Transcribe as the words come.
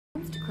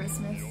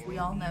Christmas, we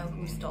all know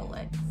who stole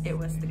it. It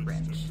was the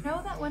Grinch.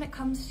 Know that when it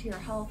comes to your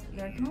health,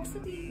 there can also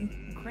be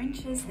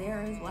Grinches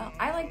there as well.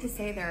 I like to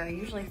say there are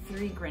usually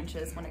 3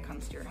 Grinches when it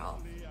comes to your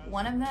health.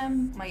 One of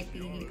them might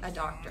be a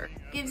doctor.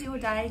 Gives you a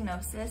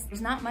diagnosis.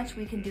 There's not much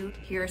we can do.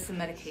 Here are some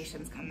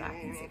medications, come back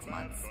in 6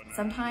 months.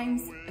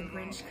 Sometimes a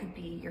Grinch could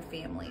be your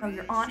family. Or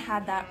your aunt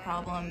had that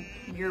problem,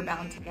 you're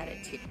bound to get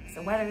it too.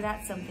 So whether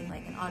that's something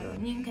like an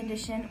autoimmune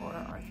condition or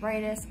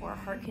arthritis or a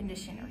heart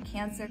condition or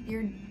cancer,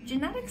 your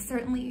genetics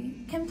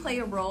certainly can play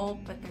a role,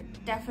 but they're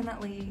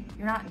definitely,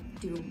 you're not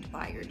doomed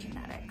by your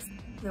genetics.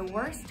 The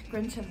worst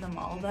Grinch of them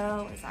all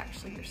though is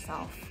actually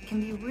yourself. It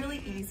can be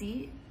really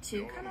easy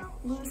to kind of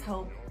lose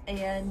hope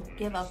and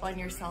give up on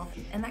yourself.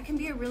 And that can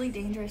be a really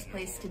dangerous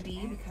place to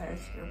be because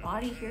your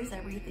body hears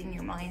everything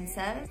your mind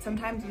says.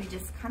 Sometimes we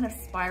just kind of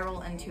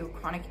spiral into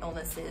chronic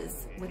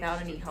illnesses without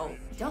any hope.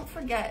 Don't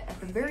forget, at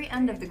the very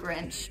end of the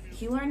Grinch,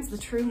 he learns the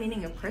true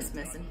meaning of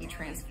Christmas and he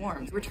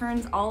transforms.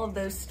 Returns all of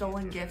those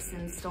stolen gifts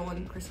and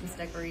stolen Christmas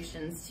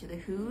decorations to the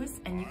Who's,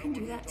 and you can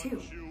do that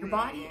too. Your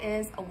body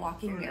is a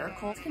walking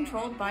miracle. It's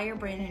controlled by your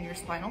brain and your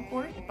spinal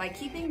cord. By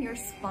keeping your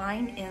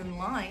spine in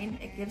line,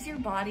 it gives your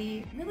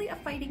body really a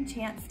fighting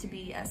chance to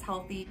be as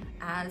healthy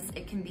as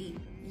it can be.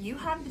 You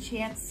have the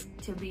chance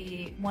to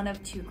be one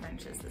of 2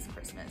 Grinches this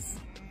Christmas.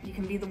 You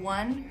can be the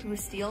one who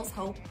steals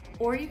hope,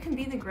 or you can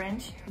be the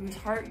Grinch whose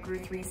heart grew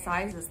 3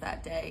 sizes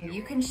that day.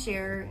 You can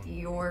share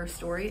your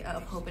story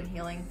of hope and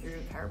healing through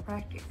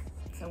chiropractic.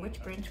 So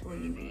which Grinch will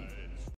you be?